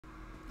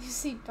You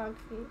see dog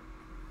feet.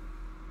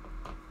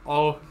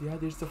 Oh, yeah,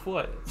 there's the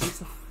foot. There's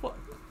the foot.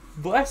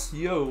 Bless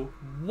you.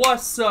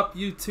 What's up,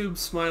 YouTube?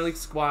 Smiling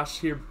Squash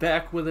here,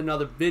 back with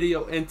another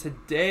video. And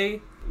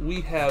today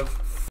we have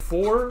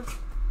 4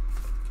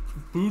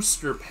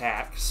 booster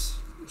packs.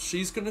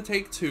 She's going to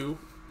take 2.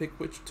 Pick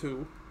which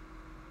 2.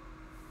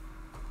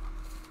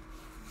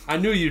 I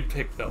knew you'd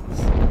pick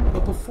those.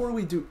 But before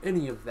we do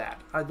any of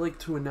that, I'd like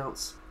to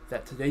announce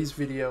that today's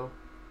video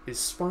is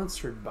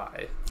sponsored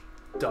by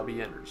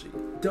Dubby Energy.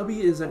 Dubby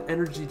is an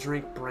energy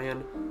drink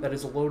brand that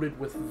is loaded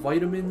with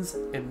vitamins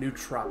and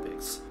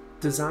nootropics,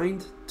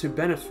 designed to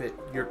benefit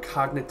your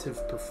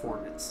cognitive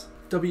performance.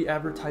 Dubby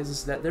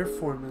advertises that their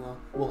formula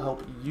will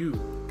help you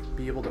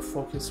be able to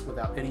focus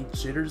without any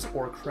jitters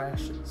or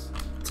crashes.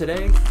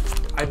 Today,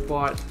 I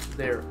bought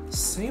their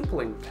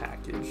sampling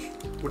package,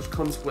 which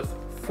comes with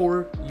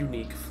 4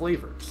 unique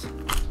flavors.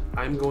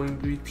 I'm going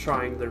to be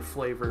trying their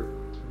flavor,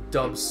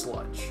 Dub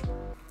Sludge.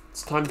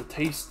 It's time to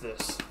taste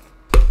this.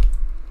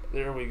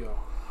 There we go.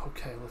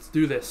 Okay, let's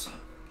do this.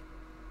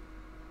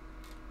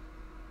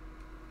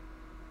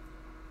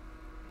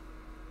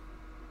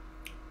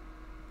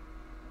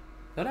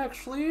 That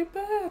actually ain't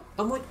bad.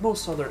 Unlike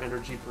most other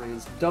energy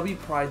brands, Dubby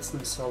prides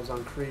themselves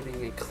on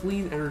creating a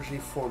clean energy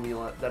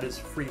formula that is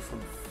free from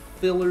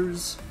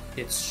fillers,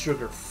 it's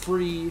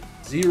sugar-free,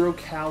 0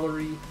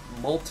 calorie,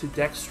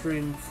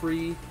 maltodextrin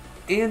free,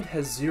 and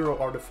has 0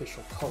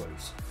 artificial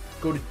colors.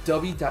 Go to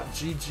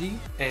dubby.gg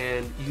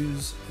and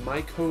use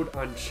my code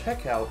on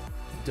checkout,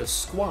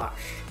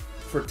 DASQUASH,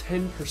 for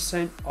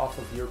 10% off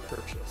of your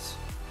purchase.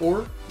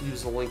 Or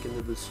use the link in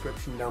the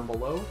description down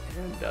below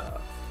and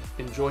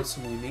enjoy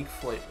some unique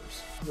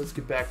flavors. Let's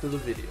get back to the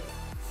video.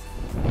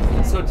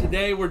 So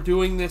today we're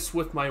doing this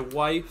with my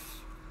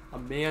wife,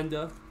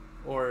 Amanda,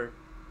 or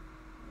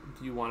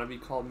do you want to be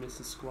called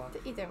Mrs. Squash?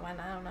 Either one,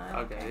 I don't know.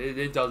 Okay,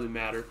 it doesn't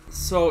matter.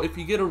 So if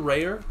you get a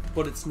rare,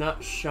 but it's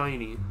not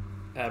shiny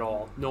at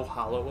all, no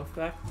hollow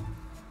effect,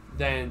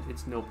 then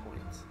it's no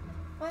points.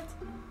 What?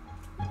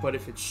 But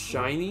if it's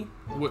shiny,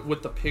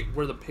 with the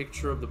where the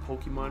picture of the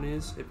Pokemon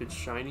is, if it's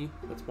shiny,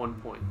 that's 1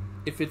 point.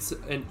 If it's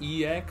an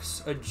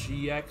EX, a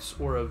GX,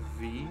 or a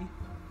V,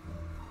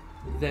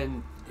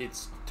 then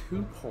it's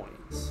 2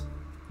 points.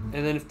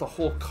 And then if the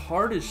whole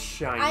card is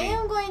shiny... I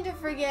am going to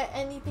forget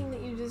anything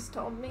that you just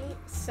told me,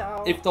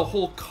 so... If the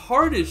whole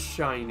card is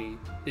shiny,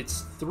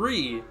 it's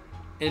 3.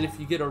 And if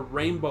you get a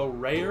rainbow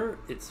rare,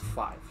 it's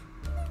 5.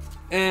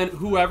 And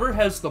whoever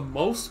has the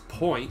most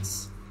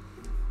points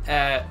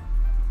at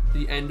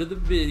the end of the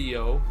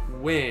video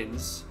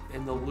wins,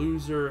 and the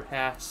loser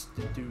has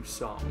to do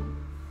something.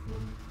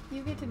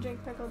 You get to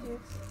drink pickle juice.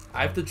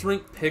 I have to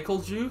drink pickle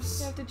juice?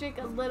 You have to drink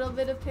a little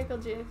bit of pickle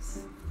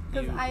juice.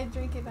 Because I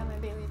drink it on a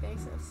daily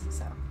basis,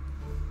 so.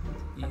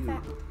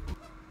 You.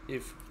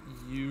 If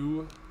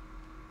you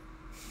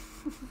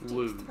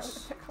lose. Throw the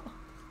pickle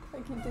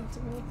like you did to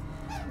me.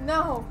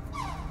 No.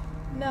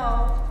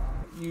 No.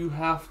 You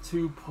have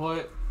to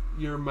put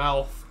your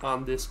mouth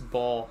on this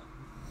ball.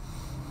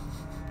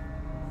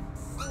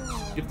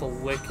 You have to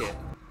lick it.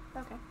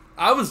 Okay.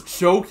 I was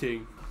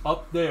joking.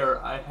 Up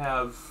there, I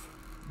have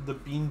the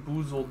Bean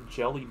Boozled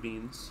jelly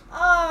beans.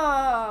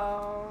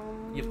 Oh.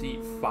 You have to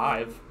eat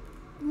 5.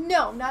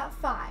 No, not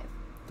 5.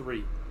 3.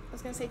 I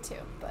was gonna say 2,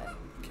 but.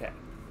 Okay.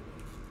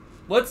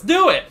 Let's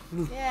do it!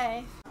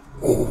 Yay.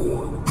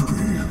 Oh,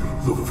 be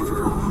the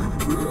very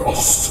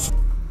best.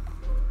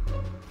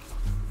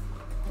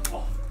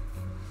 Oh.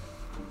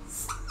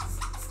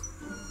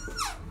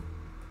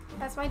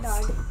 That's my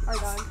dog. Our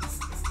dog.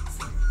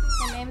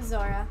 Her name's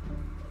Zora.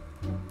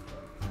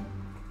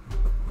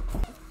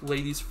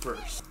 Ladies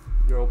first.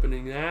 You're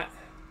opening that.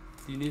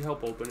 Do you need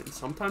help opening it?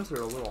 Sometimes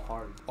they're a little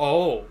hard.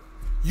 Oh.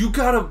 You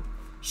got a...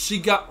 She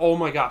got... Oh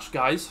my gosh,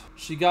 guys.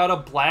 She got a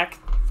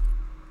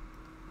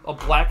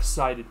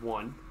black-sided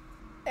one.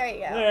 There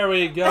you go. There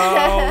we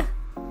go.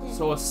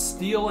 So a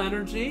Steel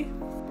Energy.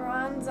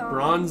 Bronzong.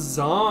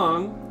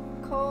 Bronzong.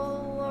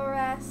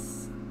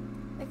 Colores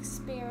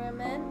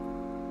Experiment.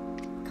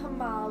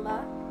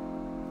 Kamala.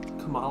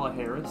 Kamala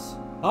Harris.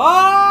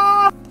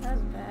 Ah! That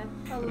was bad.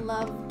 A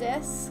Love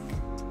Disc.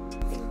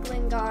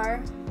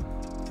 Glingar.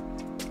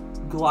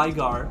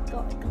 Gligar.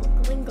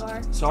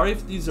 Glingar. Sorry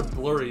if these are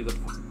blurry. The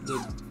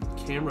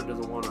camera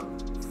doesn't want to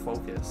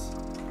focus.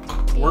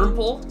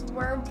 Wurmple.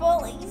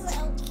 Wurmple. He's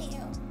so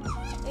cute.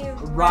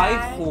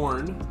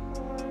 Rhyhorn.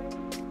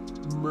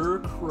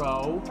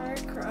 Murkrow.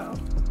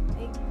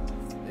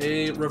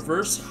 A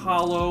reverse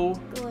hollow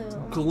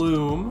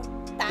Gloom.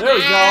 There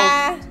we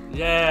go.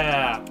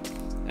 Yeah.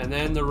 And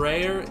then the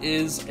rare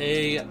is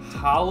a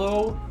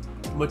hollow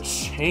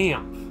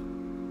Machamp.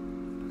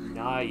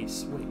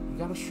 Nice. Wait, you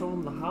gotta show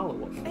them the hollow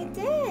one. I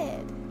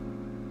did.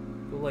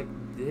 Go like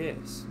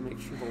this. Make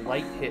sure the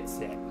light hits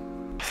it.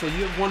 So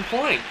you have 1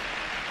 point.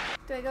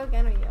 Do I go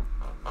again or you?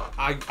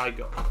 I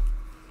go.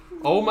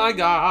 Oh my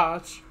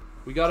gosh.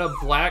 We got a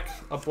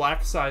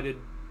black-sided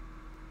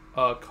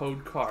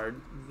code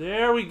card.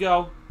 There we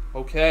go.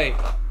 Okay.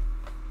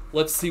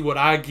 Let's see what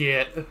I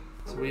get.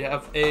 So we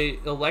have a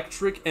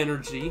Electric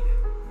Energy,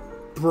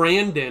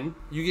 Brandon.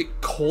 You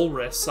get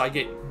Colress. I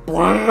get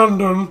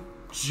Brandon.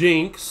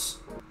 Jinx.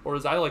 Or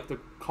as I like to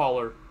call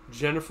her,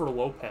 Jennifer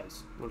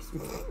Lopez.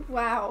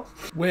 Wow.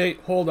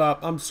 Wait, hold up.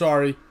 I'm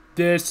sorry.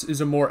 This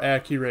is a more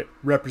accurate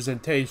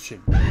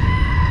representation.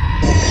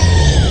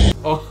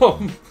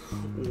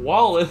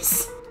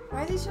 Wallace.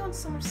 Why is he showing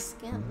so much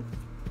skin?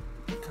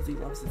 Because he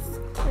loves his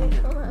skin. Wait,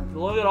 hold on.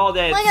 Look at all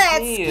that Look at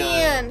that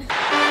skin.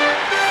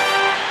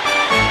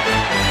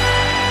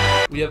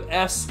 We have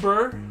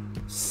Esper,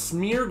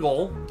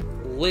 Smeargle,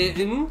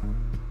 Litten,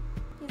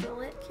 He's a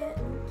lit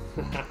kitten.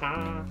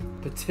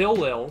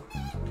 Patilil,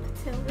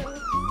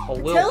 Matilda. a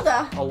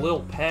Matilda.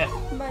 little pet,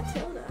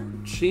 Matilda.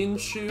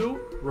 Chinchu,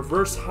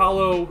 Reverse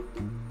Hollow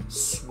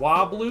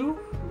Swablu,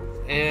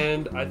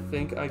 and I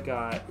think I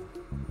got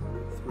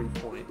 3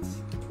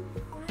 points.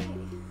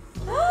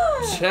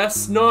 Why?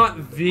 Chestnut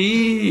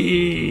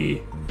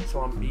V.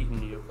 So I'm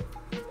beating you.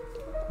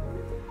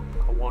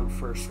 I won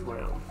first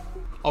round.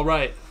 All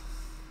right.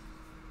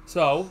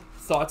 So,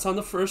 thoughts on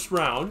the first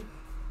round?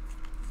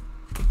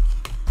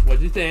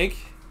 What'd you think?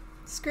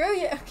 Screw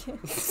you. Okay.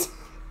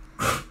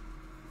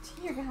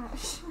 Dear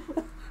gosh.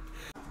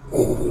 I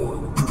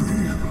want to be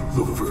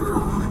the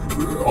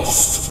very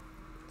best.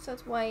 So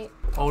it's white.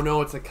 Oh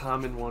no, it's a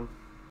common one.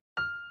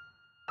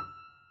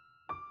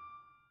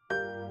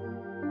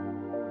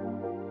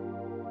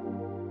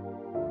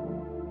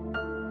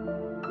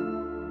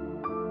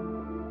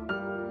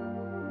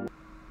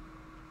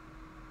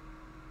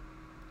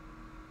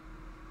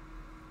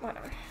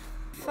 Whatever.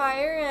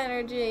 Fire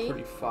energy.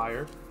 Pretty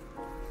fire.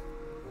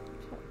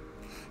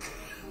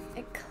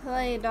 A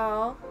clay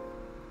doll.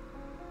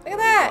 Look at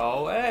that!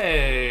 Oh,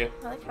 hey!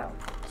 I like how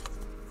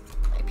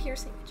my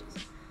piercing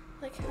itches.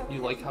 Like how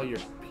You like how your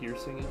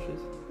piercing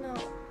itches? No.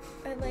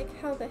 I like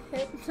how the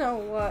hip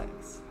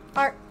works.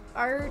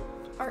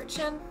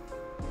 Archon.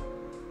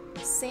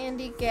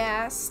 Sandy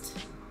Gast.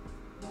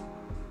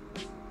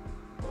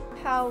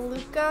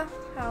 Haluka.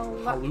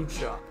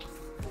 Halucha.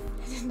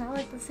 I did not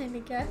like the Sandy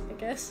Gast, I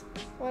guess.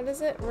 What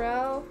is it?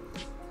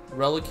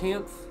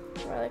 Relicanth?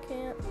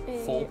 Relicanth.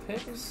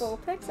 Vulpix?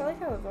 Vulpix? I like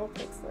how the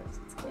Vulpix looks.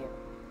 It's cute.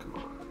 Come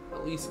on.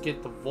 At least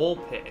get the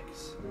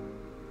Vulpix.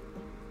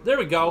 There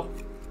we go.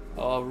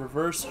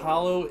 Reverse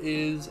Hollow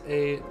is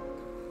a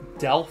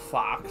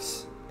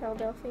Delphox.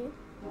 Delphine.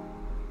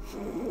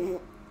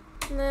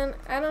 And then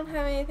I don't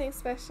have anything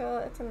special.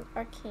 It's an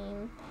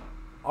Arcane.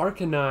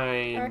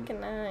 Arcanine.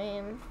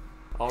 Arcanine.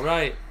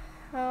 Alright.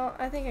 Well,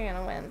 I think I'm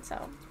gonna win,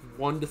 so.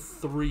 1 to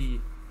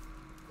 3.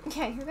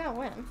 Yeah, you're gonna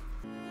win.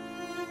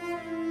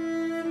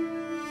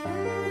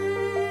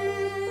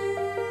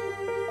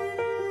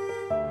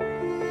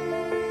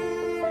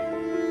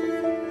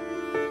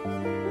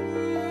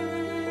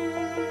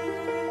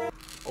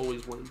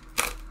 Always win.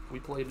 We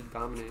played to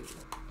dominate.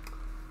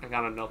 I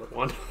got another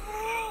one.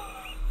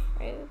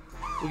 Right?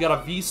 We got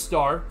a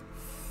V-Star.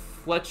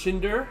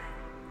 Fletchinder.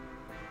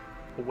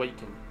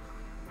 Awaken.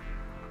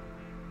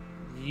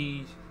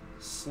 Ye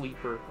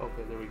Sleeper.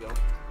 Okay, there we go.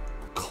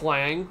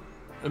 Clang.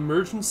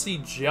 Emergency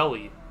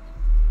Jelly.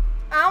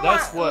 I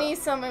want me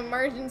some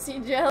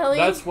emergency jelly.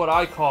 That's what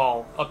I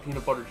call a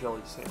peanut butter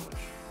jelly sandwich.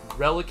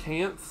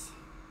 Relicanth.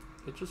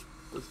 It just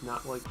does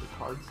not like the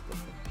cards.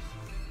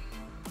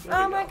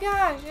 Oh my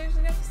gosh, you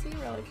actually got to see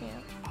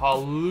Relicanth.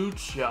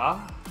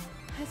 Halucha.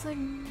 It's like,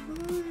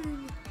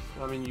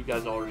 I mean, you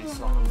guys already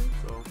saw him,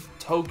 so.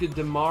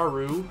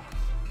 Togedemaru. It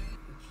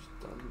just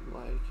doesn't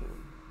like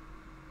him.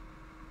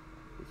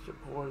 It's your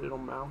poor little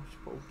mouse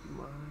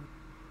Pokemon.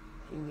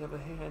 He never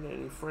had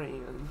any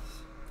friends.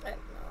 I don't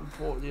know.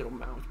 Poor little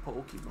mouse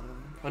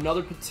Pokemon.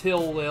 Another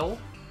Patilil.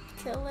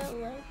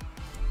 Patilil.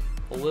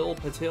 A little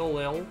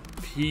Patilil.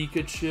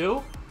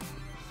 Pikachu.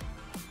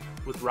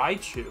 With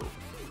Raichu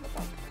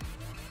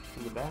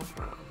in the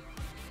background.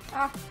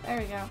 Ah, there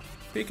we go.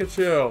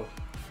 Pikachu.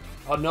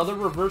 Another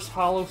Reverse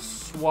Hollow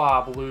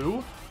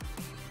Swablu.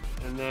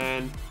 And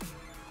then...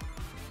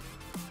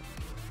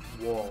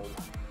 Whoa.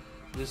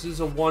 This is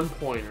a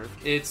one-pointer.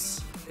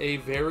 It's a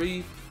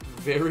very,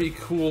 very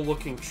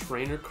cool-looking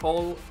trainer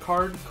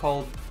card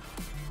called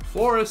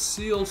Forest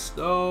Seal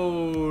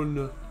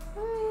Stone.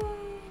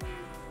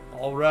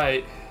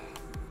 Alright.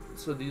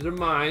 So these are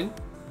mine.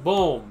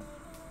 Boom.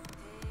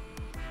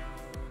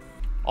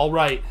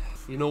 Alright.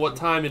 You know what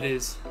time it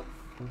is.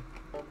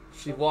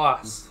 She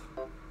lost.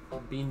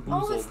 Bean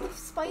Oh, boozled. it's the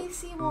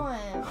spicy one.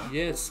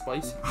 Yeah, it's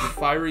spicy. The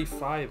Fiery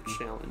 5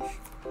 challenge.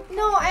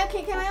 No,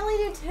 okay, can I only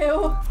do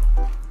 2?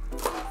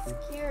 I'm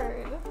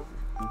scared.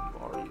 You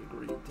already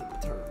agreed to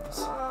the terms.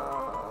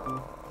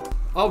 Oh.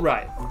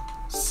 Alright.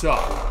 So,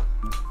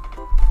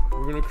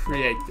 we're going to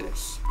create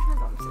this.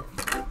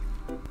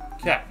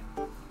 Okay.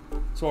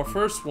 So our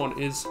first one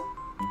is...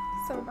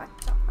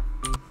 Sorbacha.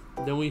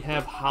 Then we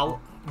have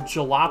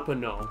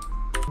Jalapeno.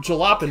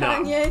 Jalapeno.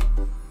 Kanye.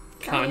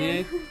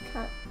 Kanye?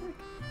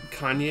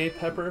 Kanye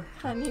pepper.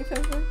 Kanye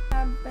pepper.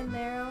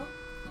 Habanero.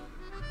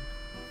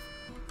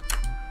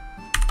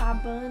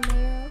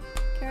 Habanero.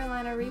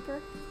 Carolina Reaper.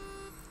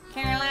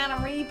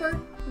 Carolina Reaper.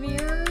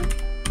 Veer.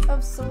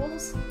 Of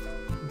souls?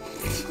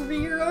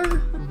 Rear?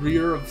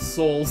 Rear of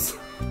souls.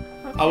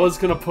 Okay. I was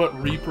gonna put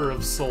Reaper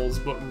of Souls,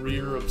 but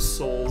Rear of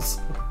Souls.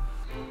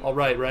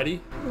 Alright,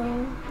 ready?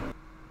 No.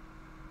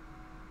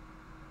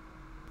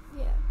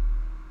 Yeah.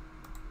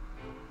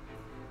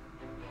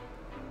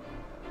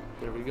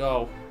 There we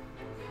go.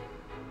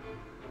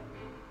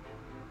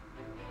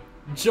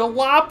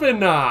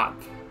 Jalopinop!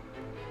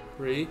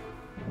 3,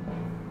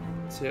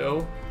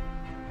 2,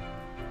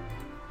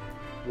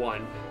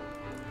 1.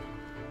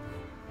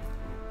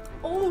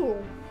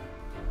 Oh!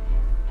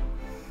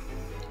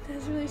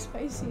 That's really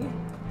spicy.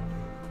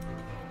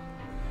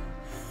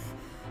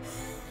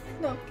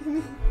 No, give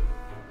me.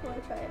 I wanna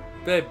try it.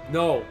 Babe,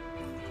 no.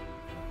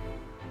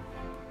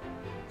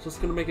 It's just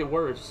gonna make it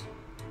worse.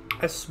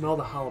 I smell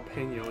the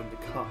jalapeno in the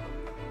cup.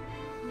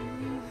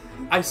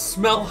 I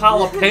smell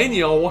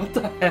jalapeno, what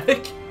the heck?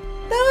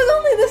 That was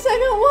only the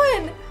second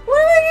one! What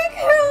am I gonna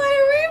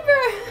Carolina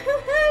Reaper?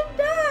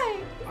 Die!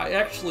 I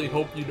actually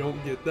hope you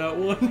don't get that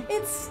one.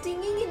 It's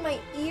stinging in my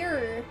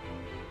ear.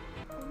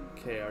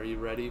 Okay, are you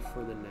ready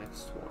for the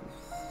next one?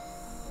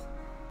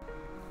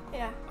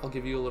 Yeah. I'll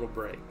give you a little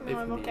break. No, if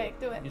I'm you need okay. it.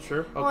 Do it. You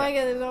sure? Okay. I wanna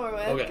get this over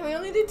with. Okay. Can we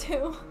only do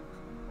 2?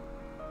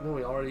 No,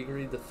 we already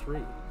agreed to 3.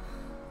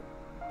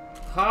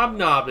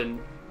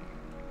 Hobnobbin.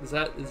 Is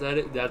that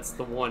it? That's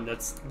the one.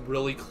 That's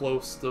really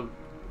close to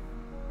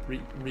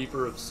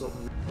Reaper of Soul.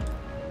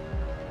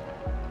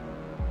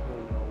 Oh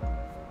no.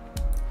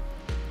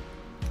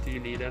 Do you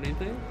need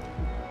anything?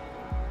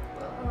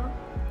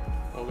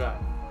 Oh god.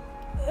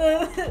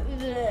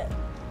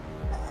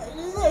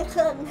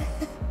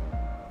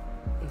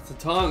 It's a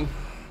tongue.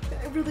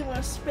 I really want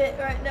to spit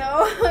right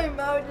now. My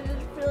mouth is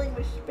just filling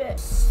with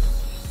spit.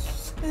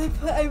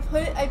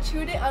 I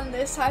chewed it on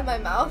this side of my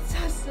mouth, so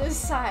it's this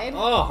side.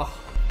 Oh.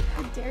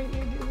 How dare you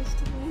do this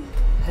to me?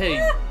 Hey,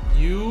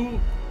 you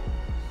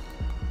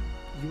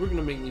were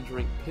gonna make me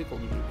drink pickle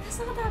juice. It's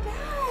not that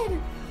bad.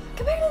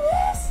 Compared to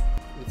this.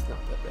 It's not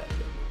that bad.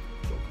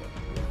 It's okay.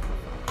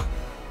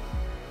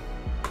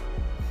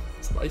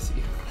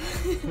 Spicy.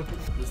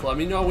 Just let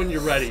me know when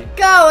you're ready.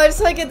 Go! I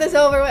just want to get this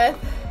over with.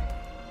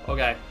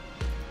 Okay.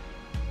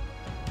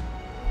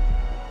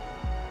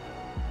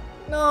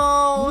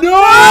 No.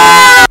 No!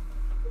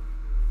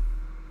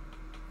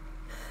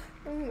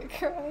 I'm gonna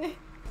cry.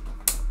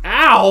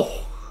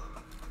 Ow!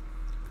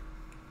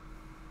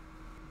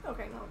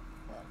 Okay, no.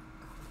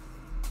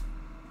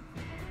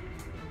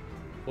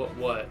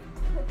 What?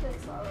 I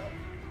couldn't swallow it.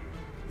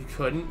 You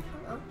couldn't?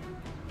 No.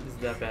 Is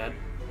it that bad?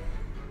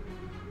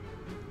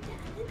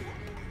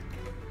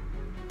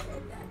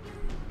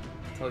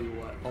 Tell you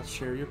what, I'll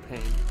share your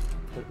pain.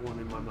 Put one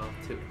in my mouth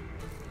too.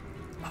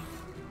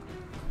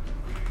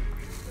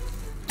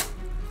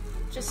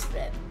 Just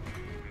spit.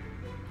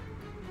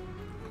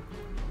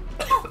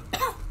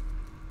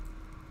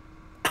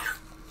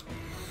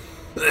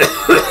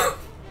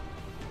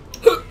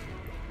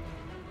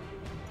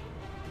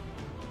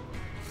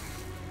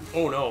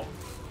 Oh no.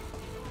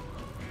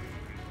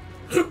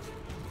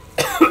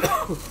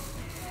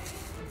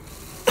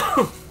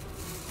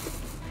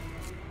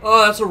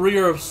 Oh, that's a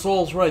rear of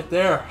souls right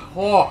there.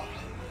 Oh.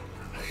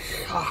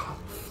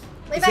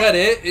 Is that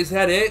it? Is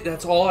that it?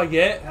 That's all I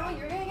get? No,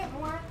 you're gonna get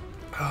more.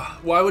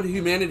 Why would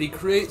humanity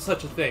create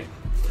such a thing?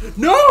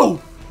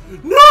 No!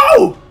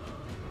 No!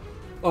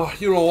 Oh,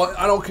 you know what?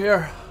 I don't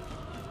care.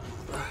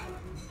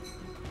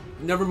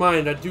 Never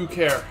mind, I do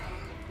care.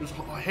 There's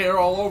hair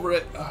all over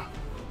it.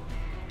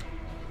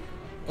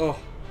 Oh,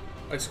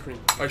 ice cream,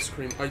 ice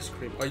cream, ice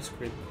cream, ice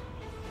cream.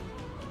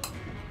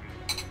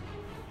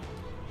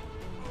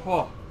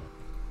 Oh.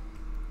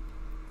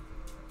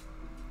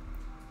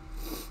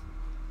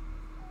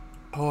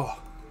 Oh.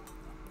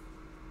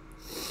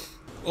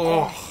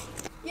 Oh.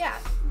 Yeah,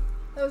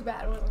 that was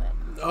bad, wasn't it?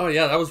 Oh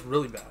yeah, that was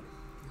really bad.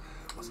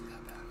 It wasn't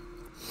that bad.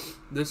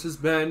 This has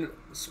been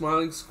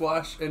Smiling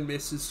Squash and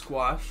Mrs.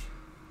 Squash.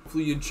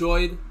 Hopefully you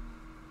enjoyed.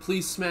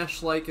 Please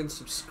smash like and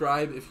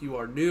subscribe if you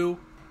are new.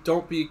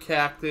 Don't be a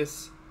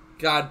cactus.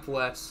 God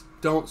bless.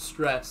 Don't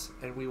stress.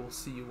 And we will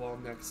see you all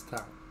next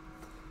time.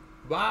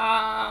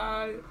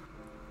 Bye!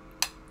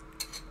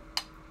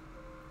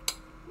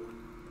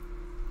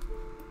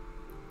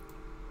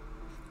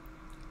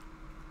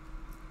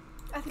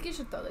 I think you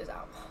should throw these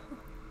out.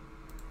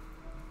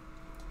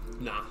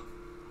 Nah.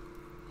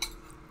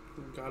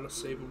 We gotta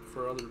save them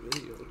for other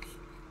videos.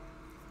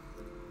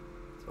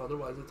 So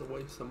otherwise it's a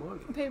waste of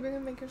money. Okay, you're gonna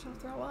make yourself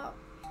throw up.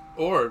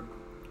 Or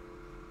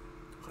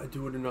I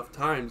do it enough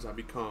times, I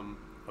become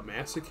a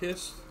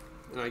masochist,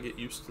 and I get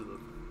used to the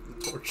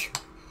torture.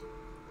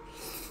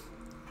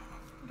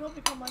 Don't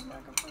become like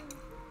Markiplier.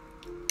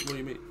 What do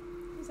you mean?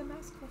 He's a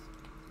masochist.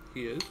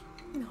 He is?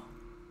 No.